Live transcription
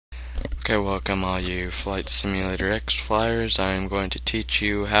Okay, welcome all you Flight Simulator X flyers. I am going to teach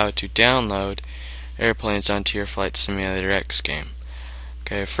you how to download airplanes onto your Flight Simulator X game.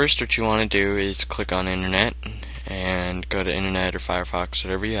 Okay, first what you want to do is click on Internet and go to Internet or Firefox,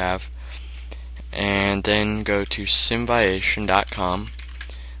 whatever you have, and then go to simviation.com.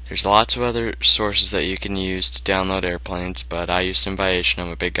 There's lots of other sources that you can use to download airplanes, but I use Simviation. I'm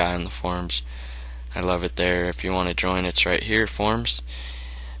a big guy on the forums. I love it there. If you want to join, it's right here, forums.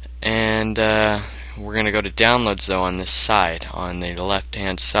 And we're going to go to downloads though on this side, on the left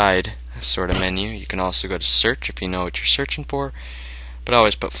hand side sort of menu. You can also go to search if you know what you're searching for, but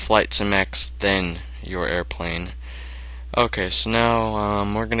always put Flight Sim X then your airplane. Okay, so now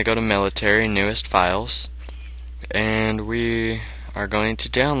we're going to go to military, newest files, and we are going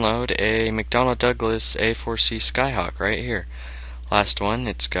to download a McDonnell Douglas A4C Skyhawk right here. Last one,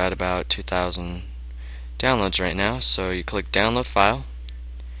 it's got about 2,000 downloads right now, so you click download file.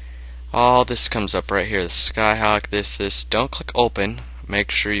 All this comes up right here, the Skyhawk, this. Don't click open, make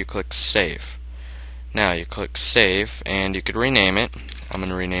sure you click save. Now you click save, and you could rename it. I'm going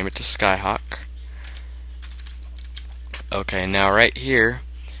to rename it to Skyhawk. Okay, now right here,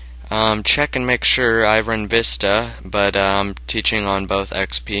 check and make sure. I run Vista, but I'm teaching on both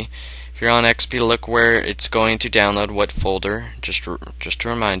XP. If you're on XP, look where it's going to download, what folder, just to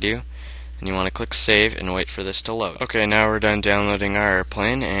remind you. And you want to click save and wait for this to load. Okay, now we're done downloading our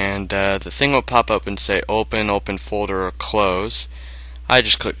airplane, and the thing will pop up and say open, open folder, or close. I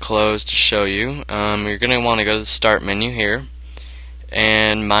just click close to show you. You're going to want to go to the start menu here,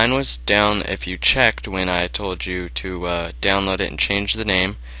 and mine was down if you checked when I told you to download it and change the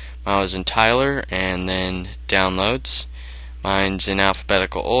name. Mine was in Tyler and then downloads. Mine's in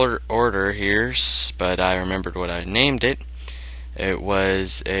alphabetical order here, but I remembered what I named it. It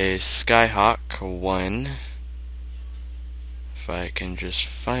was a Skyhawk 1. If I can just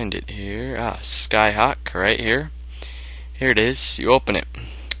find it here. Skyhawk right here. Here it is. You open it.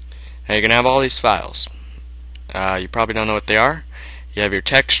 Now you're going to have all these files. You probably don't know what they are. You have your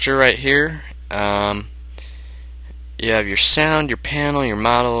texture right here. You have your sound, your panel, your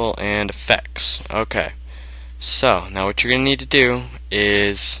model, and effects. Okay. So, now what you're going to need to do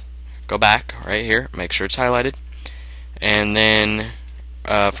is go back right here. Make sure it's highlighted. And then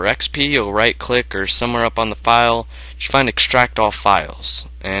for XP, you'll right click or somewhere up on the file, you find extract all files.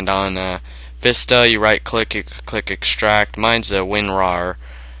 And on Vista, you right click, you click extract. Mine's a WinRAR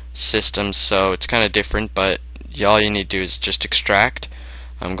system, so it's kind of different, but all you need to do is just extract.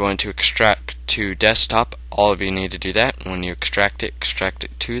 I'm going to extract to desktop. All of you need to do that. When you extract it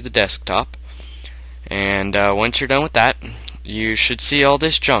to the desktop. And once you're done with that, you should see all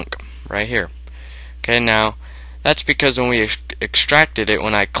this junk right here. Okay, now that's because when we extracted it,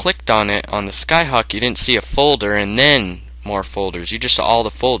 when I clicked on it on the Skyhawk, you didn't see a folder and then more folders. You just saw all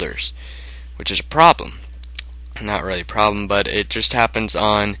the folders, which is a problem. Not really a problem, but it just happens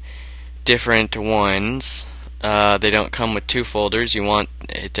on different ones. They don't come with two folders. You want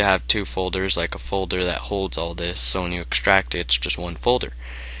it to have two folders, like a folder that holds all this, so when you extract it, it's just one folder.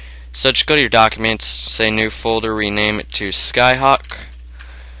 So just go to your documents, say new folder, rename it to Skyhawk.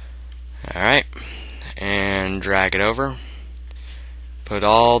 Alright. And drag it over. Put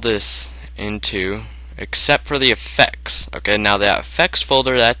all this into, except for the effects. Okay, now that effects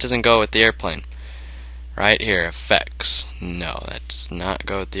folder, that doesn't go with the airplane. Right here, effects. No, that does not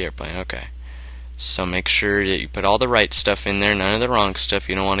go with the airplane. Okay. So make sure that you put all the right stuff in there, none of the wrong stuff.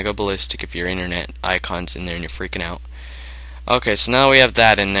 You don't want to go ballistic if your internet icon's in there and you're freaking out. Okay, so now we have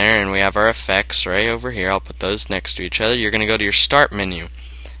that in there, and we have our effects right over here. I'll put those next to each other. You're going to go to your start menu.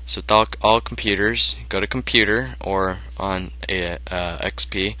 So with all computers, go to computer, or on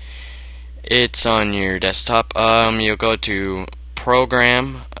XP. It's on your desktop. You'll go to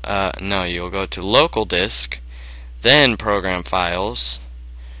program. You'll go to local disk, then program files.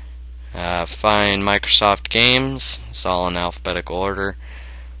 Find Microsoft Games. It's all in alphabetical order.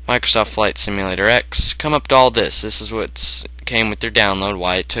 Microsoft Flight Simulator X. Come up to all this. This is what came with your download.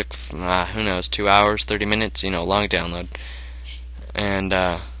 Why it took, who knows, 2 hours, 30 minutes. Long download.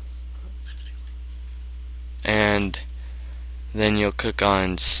 And then you'll click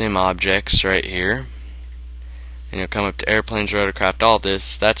on Sim Objects right here. And you'll come up to Airplanes, Rotorcraft, all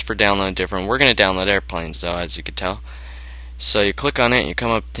this. That's for download different. We're going to download airplanes, though, as you can tell. So you click on it, and you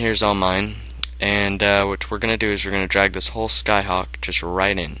come up, here's all mine. And what we're going to do is we're going to drag this whole Skyhawk just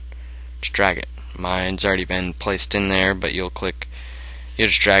right in. Just drag it. Mine's already been placed in there, but you'll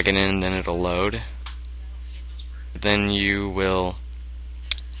just drag it in, and then it'll load. Then you will,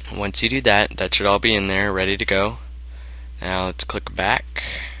 once you do that, that should all be in there, ready to go. Now let's click back.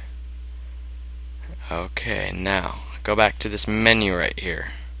 Okay, now go back to this menu right here.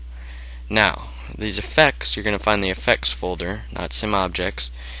 Now, these effects, you're going to find the effects folder, not sim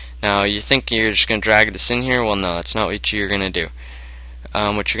objects. Now, you think you're just going to drag this in here? Well, no, that's not what you're going to do.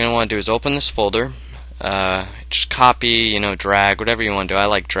 What you're going to want to do is open this folder, just copy, drag, whatever you want to do. I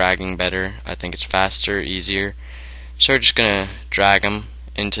like dragging better. I think it's faster, easier. So we're just going to drag them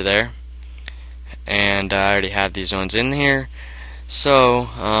into there. And I already have these ones in here. So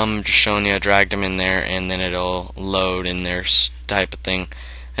I'm just showing you I dragged them in there, and then it'll load in there type of thing.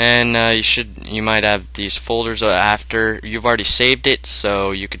 And you might have these folders after you've already saved it,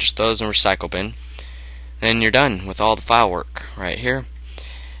 so you could just throw those in recycle bin. And you're done with all the file work right here.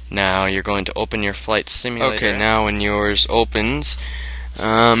 Now you're going to open your flight simulator. Okay, now when yours opens,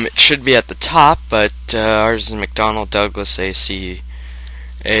 it should be at the top, but ours is McDonnell Douglas AC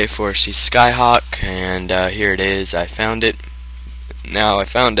A4C Skyhawk, and here it is. I found it. Now I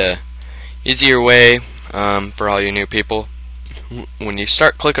found a easier way for all you new people. When you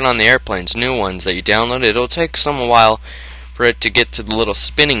start clicking on the airplanes, new ones that you download, it'll take a while for it to get to the little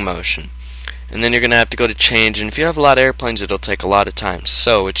spinning motion. And then you're going to have to go to change, and if you have a lot of airplanes, it'll take a lot of time.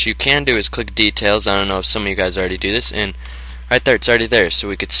 So what you can do is click details. I don't know if some of you guys already do this, and right there, it's already there, so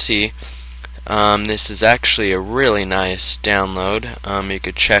we could see. This is actually a really nice download. You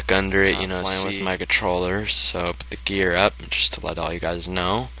could check under it, playing with my controllers. So put the gear up just to let all you guys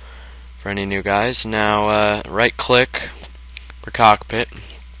know. For any new guys, now right click for cockpit.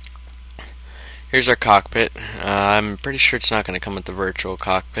 Here's our cockpit. I'm pretty sure it's not going to come with the virtual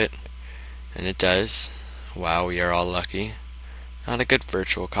cockpit. And it does. Wow, we are all lucky. Not a good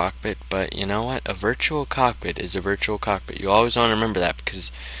virtual cockpit, but you know what? A virtual cockpit is a virtual cockpit. You always want to remember that,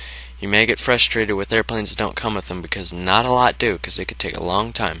 because you may get frustrated with airplanes that don't come with them, because not a lot do, because it could take a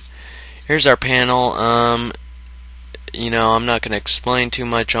long time. Here's our panel. I'm not going to explain too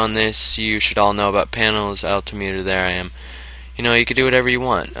much on this. You should all know about panels, altimeter, there I am. You can do whatever you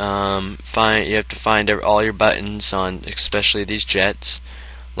want. You have to find all your buttons on, especially these jets,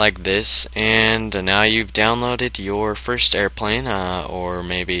 like this, and now you've downloaded your first airplane, or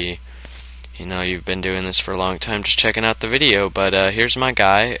maybe you've been doing this for a long time, just checking out the video. But here's my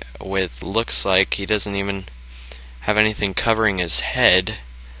guy with, looks like he doesn't even have anything covering his head,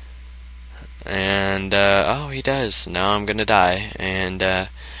 and oh, he does. Now I'm gonna die. And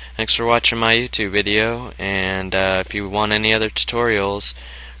thanks for watching my YouTube video, and if you want any other tutorials,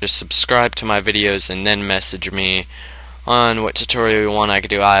 just subscribe to my videos and then message me on what tutorial you want. I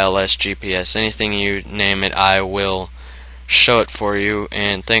could do ILS, GPS, anything you name it, I will show it for you.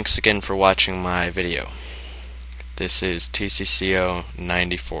 And thanks again for watching my video. This is TCCO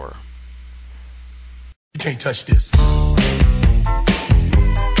 94. You can't touch this.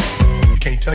 You can't touch